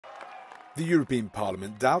The European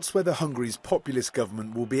Parliament doubts whether Hungary's populist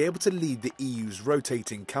government will be able to lead the EU's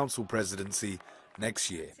rotating council presidency next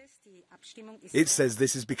year. It says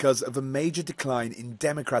this is because of a major decline in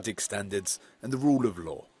democratic standards and the rule of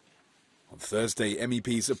law. On Thursday,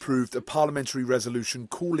 MEPs approved a parliamentary resolution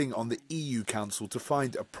calling on the EU Council to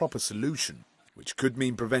find a proper solution, which could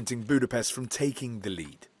mean preventing Budapest from taking the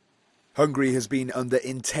lead. Hungary has been under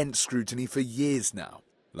intense scrutiny for years now.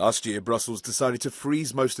 Last year, Brussels decided to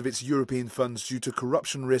freeze most of its European funds due to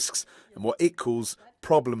corruption risks and what it calls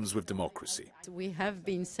problems with democracy. We have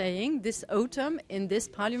been saying this autumn in this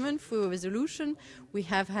parliament through a resolution, we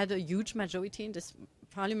have had a huge majority in this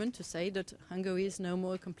parliament to say that Hungary is no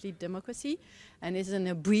more a complete democracy and is in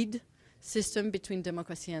a hybrid system between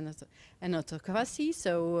democracy and autocracy.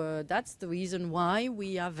 So that's the reason why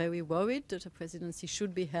we are very worried that a presidency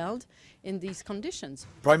should be held in these conditions.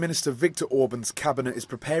 Prime Minister Viktor Orban's cabinet is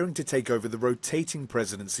preparing to take over the rotating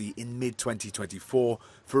presidency in mid-2024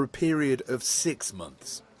 for a period of 6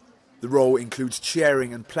 months. The role includes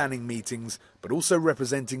chairing and planning meetings, but also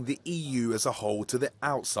representing the EU as a whole to the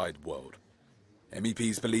outside world.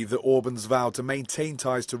 MEPs believe that Orban's vow to maintain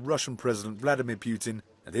ties to Russian President Vladimir Putin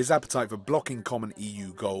and his appetite for blocking common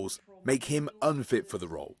EU goals make him unfit for the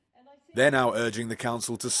role. They're now urging the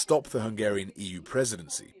Council to stop the Hungarian EU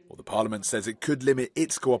presidency, while the Parliament says it could limit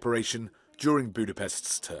its cooperation during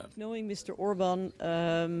Budapest's term. Knowing Mr. Orban,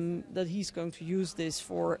 that he's going to use this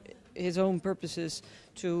for his own purposes,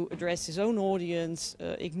 to address his own audience,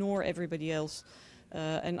 ignore everybody else.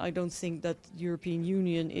 And I don't think that the European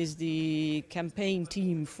Union is the campaign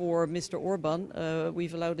team for Mr. Orban.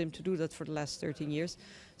 We've allowed him to do that for the last 13 years.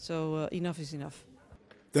 So enough is enough.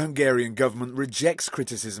 The Hungarian government rejects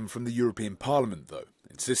criticism from the European Parliament, though,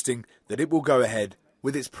 insisting that it will go ahead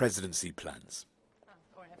with its presidency plans.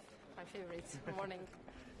 My favorite. Good morning.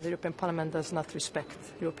 The European Parliament does not respect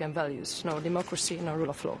European values, no democracy, no rule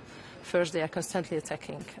of law. First, they are constantly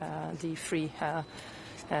attacking the free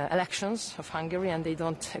elections of Hungary, and they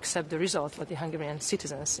don't accept the result what the Hungarian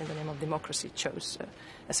citizens in the name of democracy chose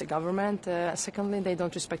as a government. Secondly, they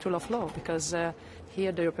don't respect rule of law, because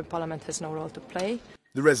here the European Parliament has no role to play.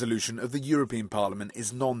 The resolution of the European Parliament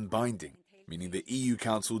is non-binding, meaning the EU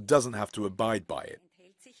Council doesn't have to abide by it.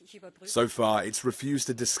 So far, it's refused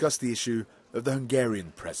to discuss the issue of the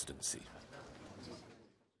Hungarian presidency.